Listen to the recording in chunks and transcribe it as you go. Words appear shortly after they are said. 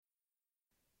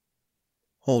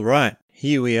All right,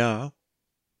 here we are.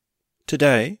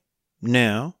 Today,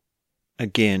 now,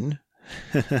 again,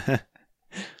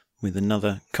 with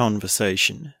another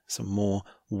conversation, some more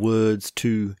words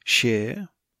to share.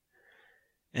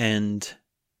 And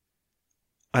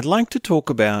I'd like to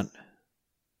talk about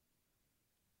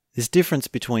this difference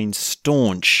between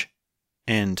staunch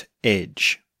and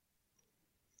edge.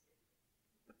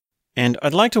 And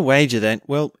I'd like to wager that,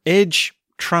 edge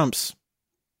trumps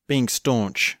being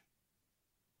staunch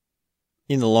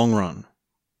in the long run.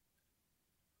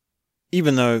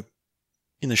 Even though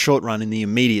in the short run, in the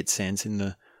immediate sense, in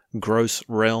the gross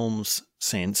realms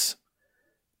sense,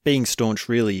 being staunch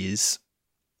really is,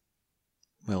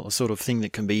 a sort of thing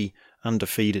that can be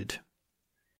undefeated.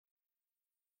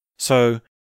 So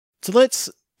let's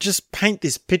just paint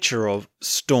this picture of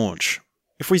staunch.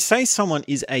 If we say someone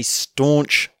is a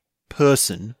staunch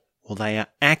person, or they are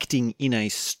acting in a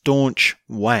staunch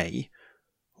way,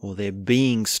 or they're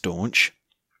being staunch,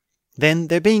 then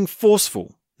they're being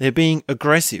forceful, they're being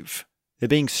aggressive, they're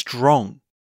being strong.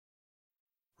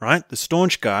 Right? The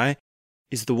staunch guy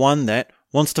is the one that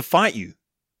wants to fight you,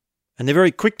 and they're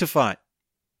very quick to fight.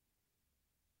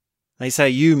 They say,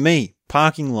 you, me,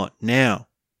 parking lot, now.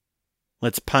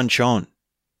 Let's punch on.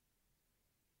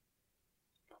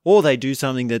 Or they do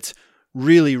something that's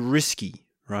really risky,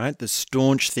 right? The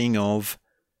staunch thing of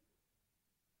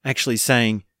actually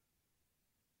saying,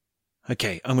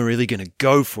 okay, I'm really going to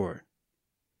go for it.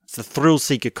 It's the thrill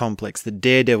seeker complex, the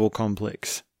daredevil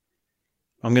complex.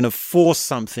 I'm going to force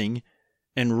something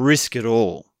and risk it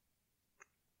all.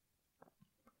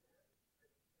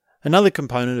 Another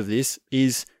component of this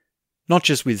is not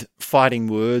just with fighting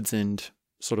words and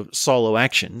sort of solo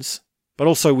actions, but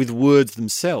also with words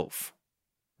themselves,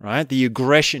 right? The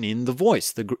aggression in the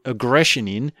voice, the aggression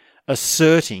in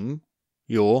asserting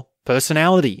your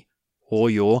personality or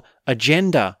your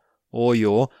agenda or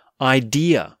your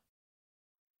idea.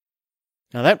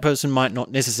 Now, that person might not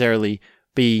necessarily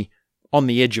be on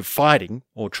the edge of fighting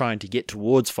or trying to get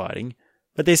towards fighting,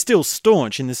 but they're still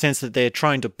staunch in the sense that they're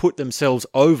trying to put themselves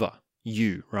over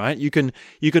you, right? You can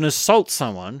assault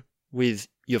someone with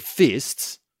your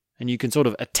fists and you can sort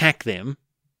of attack them.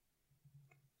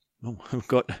 Oh,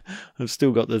 I've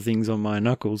still got the things on my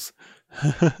knuckles.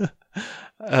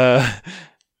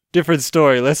 Different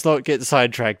story. Let's not get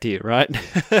sidetracked here, right?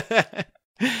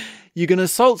 You can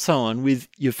assault someone with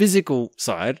your physical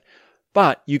side,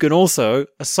 but you can also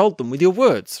assault them with your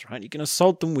words, right? You can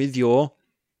assault them with your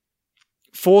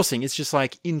forcing. It's just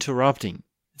like interrupting.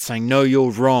 It's saying, no,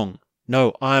 you're wrong.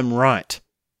 No, I'm right.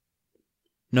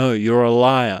 No, you're a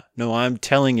liar. No, I'm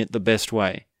telling it the best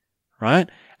way, right?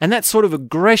 And that sort of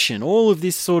aggression, all of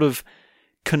this sort of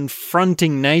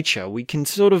confronting nature, we can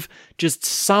sort of just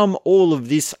sum all of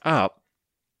this up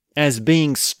as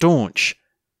being staunch.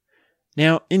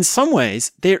 Now, in some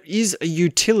ways, there is a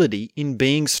utility in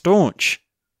being staunch.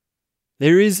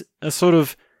 There is a sort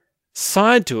of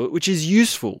side to it which is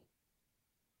useful.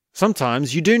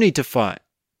 Sometimes you do need to fight.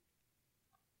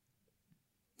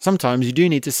 Sometimes you do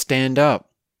need to stand up,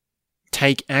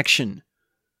 take action.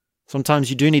 Sometimes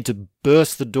you do need to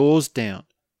burst the doors down.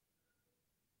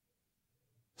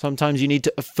 Sometimes you need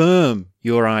to affirm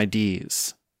your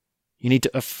ideas. You need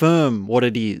to affirm what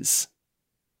it is.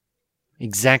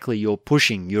 Exactly, you're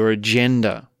pushing your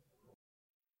agenda.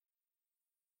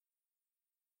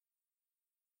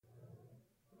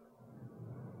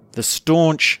 The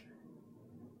staunch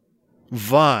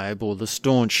vibe or the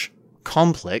staunch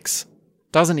complex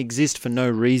doesn't exist for no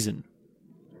reason.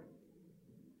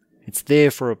 It's there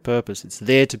for a purpose. It's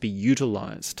there to be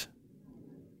utilized.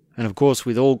 And of course,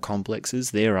 with all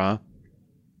complexes, there are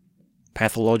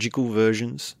pathological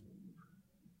versions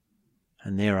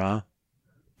and there are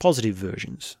positive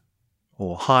versions,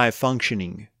 or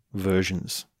high-functioning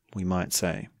versions, we might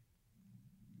say.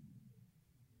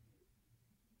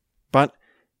 But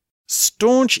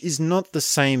staunch is not the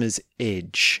same as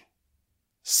edge.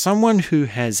 Someone who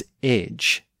has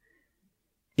edge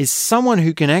is someone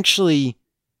who can actually...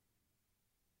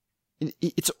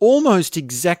 It's almost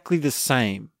exactly the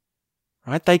same,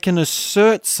 right? They can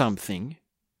assert something,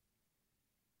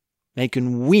 they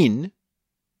can win,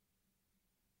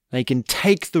 they can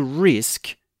take the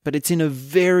risk, but it's in a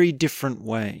very different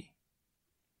way.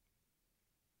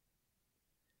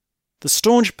 The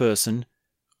staunch person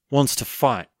wants to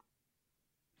fight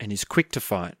and is quick to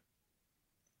fight.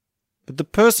 But the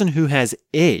person who has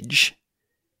edge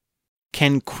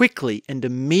can quickly and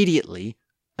immediately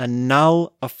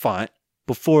annul a fight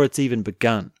before it's even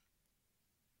begun,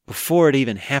 before it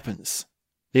even happens.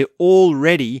 They're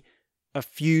already a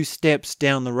few steps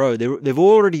down the road. They've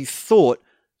already thought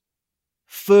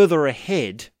further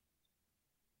ahead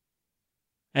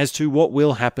as to what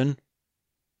will happen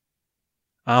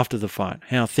after the fight,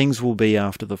 how things will be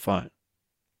after the fight.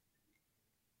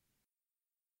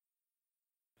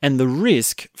 And the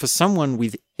risk for someone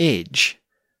with edge,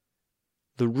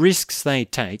 the risks they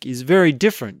take is very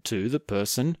different to the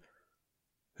person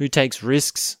who takes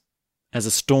risks as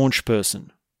a staunch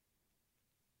person.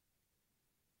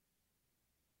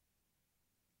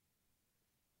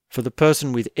 For the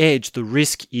person with edge, the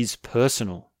risk is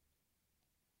personal.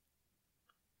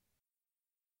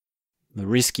 The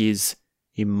risk is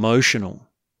emotional.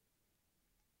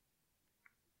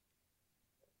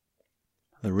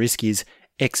 The risk is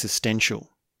existential.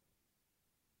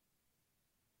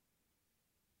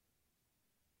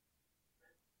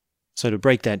 So to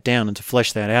break that down and to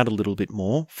flesh that out a little bit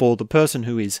more, for the person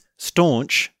who is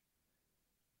staunch,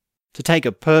 to take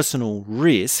a personal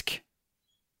risk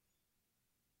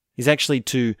is actually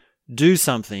to do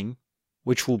something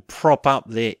which will prop up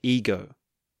their ego,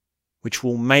 which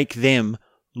will make them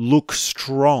look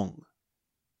strong,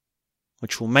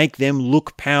 which will make them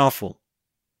look powerful,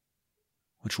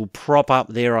 which will prop up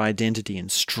their identity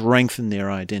and strengthen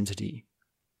their identity.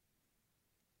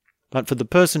 But for the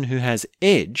person who has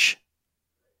edge,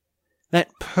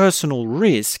 that personal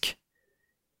risk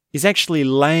is actually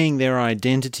laying their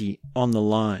identity on the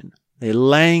line. They're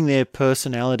laying their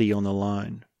personality on the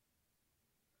line.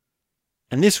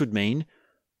 And this would mean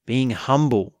being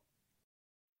humble,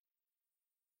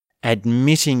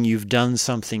 admitting you've done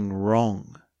something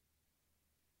wrong,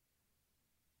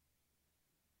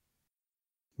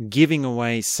 giving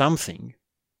away something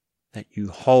that you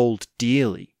hold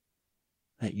dearly,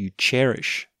 that you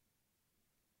cherish.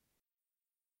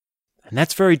 And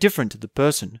that's very different to the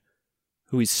person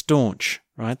who is staunch,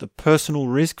 right? The personal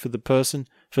risk for the person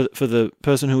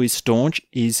who is staunch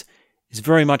is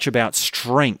very much about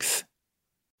strength.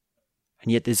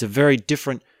 And yet there's a very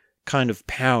different kind of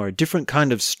power, a different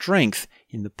kind of strength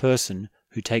in the person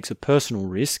who takes a personal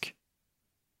risk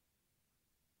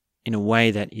in a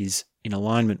way that is in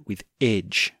alignment with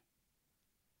edge.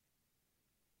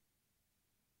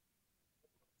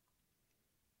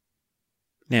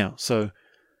 Now, so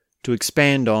to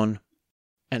expand on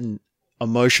an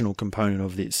emotional component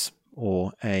of this,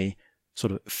 or a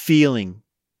sort of feeling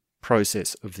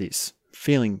process of this,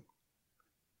 feeling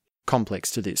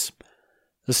complex to this,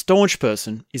 the staunch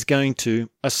person is going to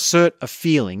assert a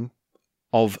feeling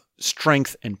of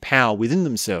strength and power within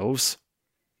themselves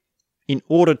in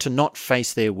order to not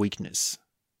face their weakness.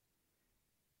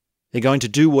 They're going to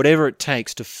do whatever it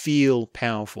takes to feel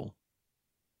powerful,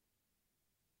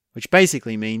 which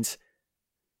basically means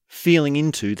feeling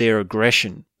into their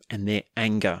aggression and their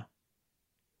anger.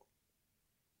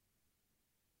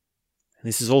 And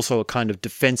this is also a kind of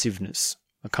defensiveness,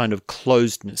 a kind of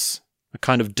closedness, a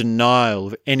kind of denial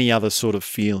of any other sort of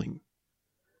feeling.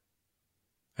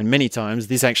 And many times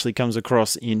this actually comes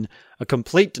across in a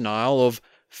complete denial of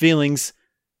feelings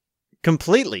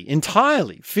completely,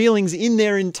 entirely. Feelings in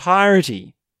their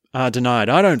entirety are denied.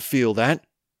 I don't feel that.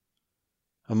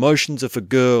 Emotions are for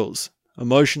girls.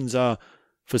 Emotions are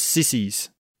for sissies.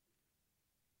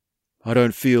 I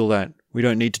don't feel that. We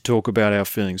don't need to talk about our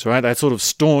feelings, right? That sort of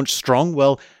staunch, strong.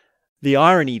 Well, the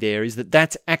irony there is that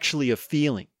that's actually a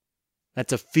feeling.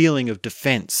 That's a feeling of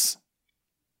defense.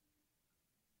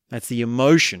 That's the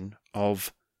emotion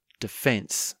of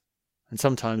defense. And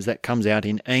sometimes that comes out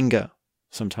in anger.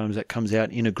 Sometimes that comes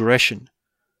out in aggression.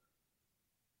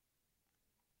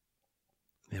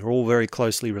 They're all very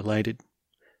closely related.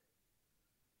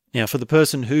 Now, for the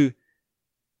person who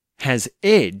has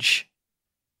edge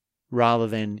rather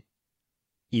than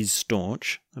is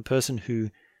staunch, a person who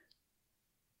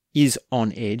is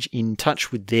on edge, in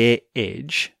touch with their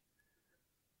edge,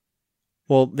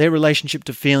 well, their relationship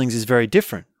to feelings is very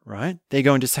different, right? They're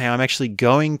going to say, I'm actually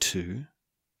going to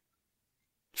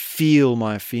feel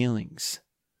my feelings.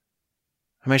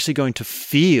 I'm actually going to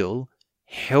feel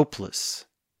helpless.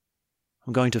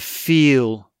 I'm going to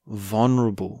feel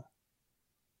vulnerable.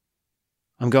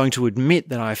 I'm going to admit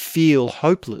that I feel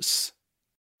hopeless.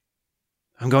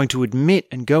 I'm going to admit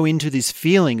and go into this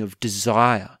feeling of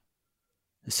desire,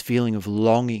 this feeling of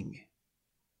longing.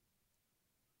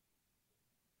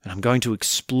 And I'm going to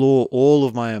explore all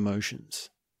of my emotions,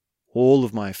 all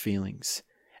of my feelings.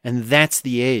 And that's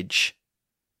the edge.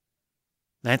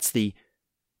 That's the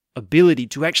ability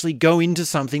to actually go into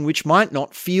something which might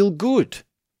not feel good.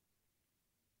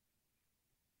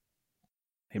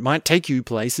 It might take you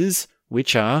places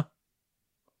which are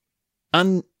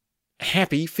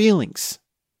unhappy feelings,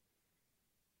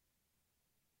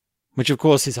 which of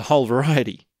course is a whole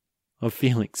variety of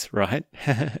feelings, right?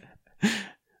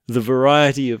 The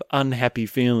variety of unhappy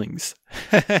feelings.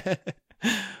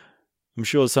 I'm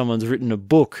sure someone's written a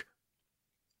book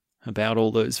about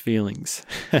all those feelings.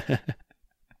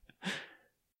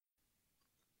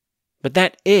 But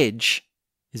that edge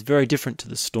is very different to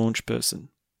the staunch person.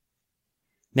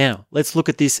 Now, let's look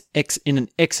at this in an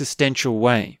existential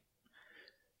way.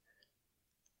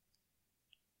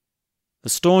 The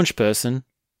staunch person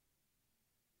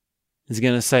is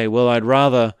going to say, well, I'd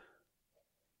rather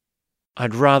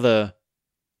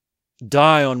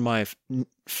die on my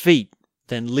feet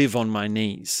than live on my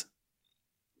knees.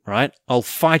 Right? I'll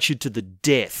fight you to the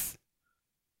death.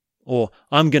 Or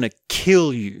I'm going to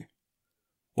kill you.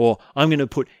 Or I'm going to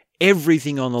put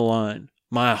everything on the line.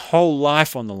 My whole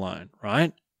life on the line,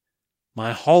 right?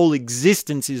 My whole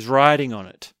existence is riding on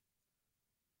it.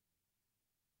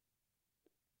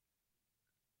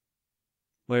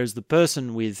 Whereas the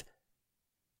person with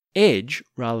edge,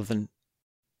 rather than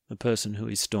the person who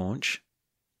is staunch,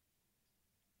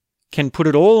 can put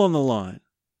it all on the line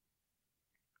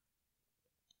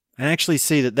and actually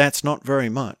see that that's not very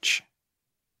much.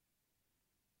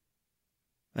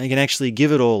 They can actually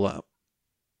give it all up.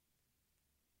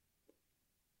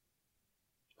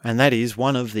 And that is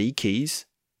one of the keys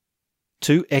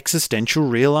to existential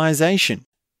realization.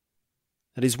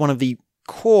 That is one of the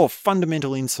core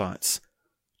fundamental insights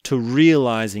to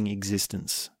realizing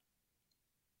existence.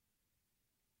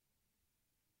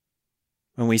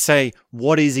 When we say,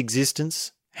 what is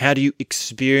existence? How do you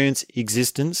experience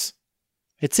existence?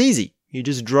 It's easy. You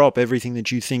just drop everything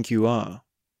that you think you are.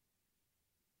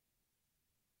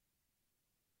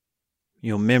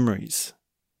 Your memories.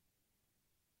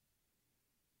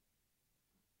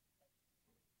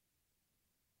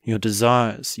 Your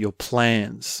desires, your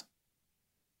plans,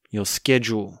 your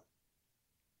schedule,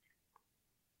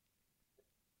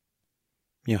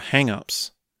 your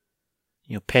hang-ups,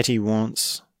 your petty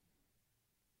wants,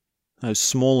 those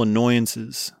small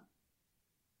annoyances,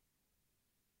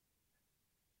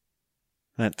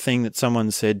 that thing that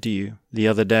someone said to you the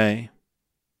other day.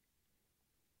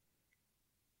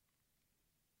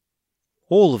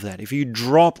 All of that, if you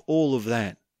drop all of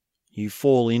that, you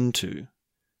fall into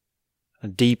a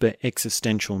deeper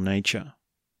existential nature.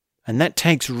 And that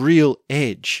takes real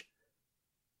edge,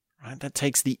 right? That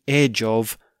takes the edge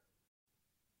of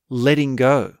letting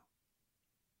go.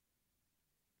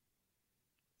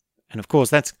 And of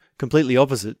course, that's completely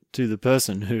opposite to the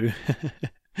person who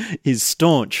is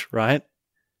staunch, right?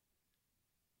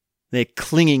 They're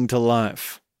clinging to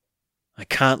life. I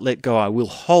can't let go. I will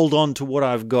hold on to what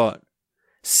I've got.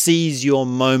 Seize your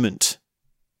moment.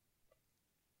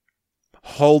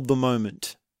 Hold the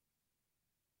moment.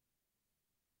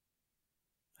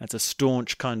 That's a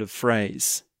staunch kind of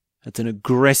phrase. That's an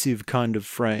aggressive kind of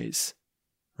phrase,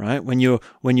 right? When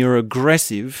you're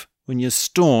aggressive, when you're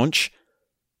staunch,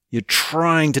 you're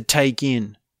trying to take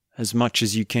in as much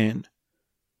as you can.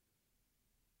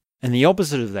 And the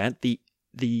opposite of that,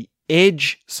 the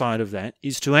edge side of that,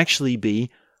 is to actually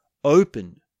be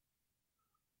open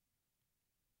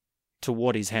to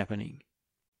what is happening.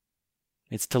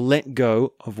 It's to let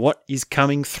go of what is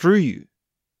coming through you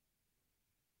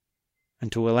and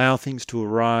to allow things to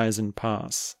arise and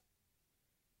pass,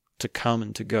 to come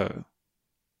and to go.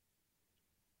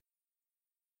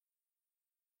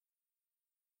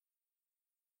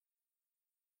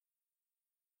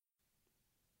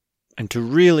 And to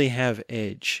really have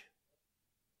edge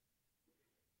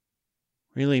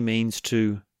really means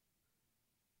to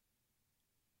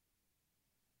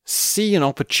see an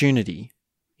opportunity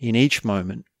in each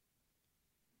moment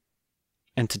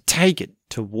and to take it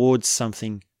towards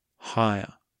something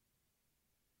higher,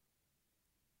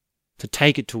 to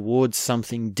take it towards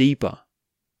something deeper,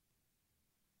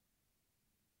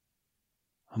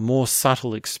 a more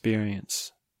subtle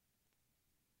experience,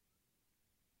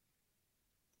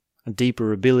 a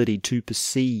deeper ability to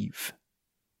perceive,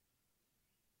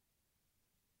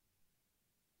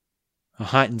 a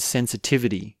heightened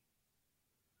sensitivity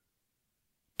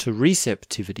to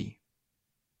receptivity,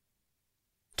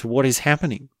 to what is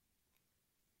happening,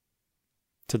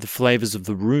 to the flavors of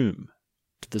the room,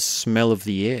 to the smell of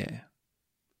the air,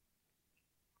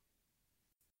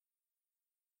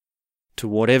 to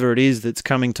whatever it is that's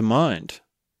coming to mind.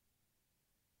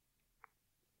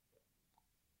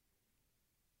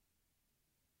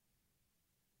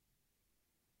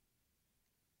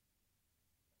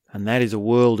 And that is a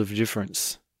world of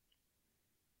difference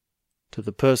to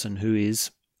the person who is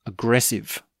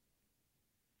aggressive,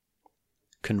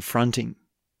 confronting,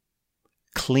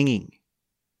 clinging,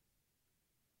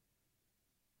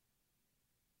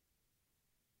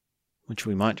 which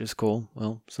we might just call,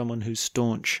 well, someone who's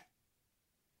staunch.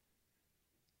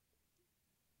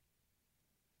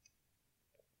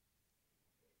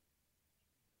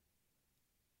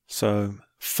 So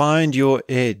find your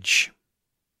edge.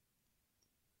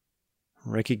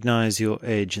 Recognize your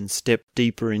edge and step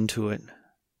deeper into it.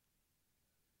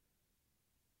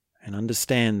 And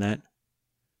understand that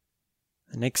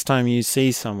the next time you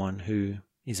see someone who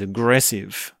is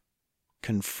aggressive,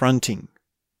 confronting,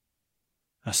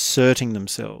 asserting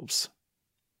themselves,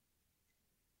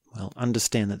 well,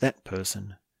 understand that that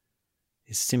person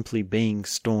is simply being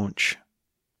staunch.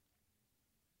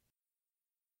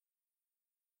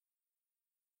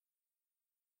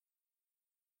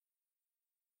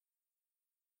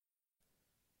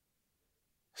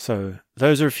 So,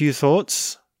 those are a few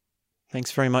thoughts.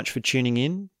 Thanks very much for tuning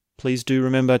in. Please do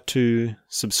remember to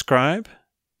subscribe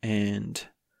and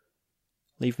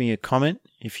leave me a comment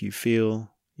if you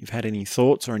feel you've had any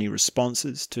thoughts or any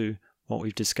responses to what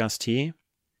we've discussed here.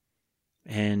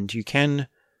 And you can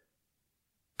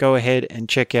go ahead and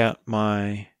check out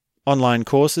my online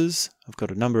courses. I've got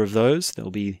a number of those.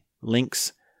 There'll be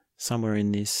links somewhere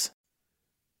in this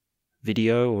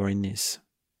video or in this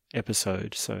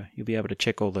episode, so you'll be able to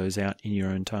check all those out in your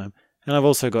own time. And I've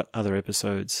also got other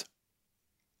episodes.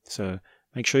 So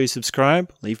make sure you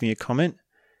subscribe, leave me a comment,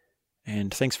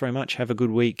 and thanks very much. Have a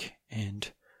good week,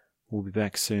 and we'll be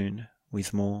back soon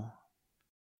with more.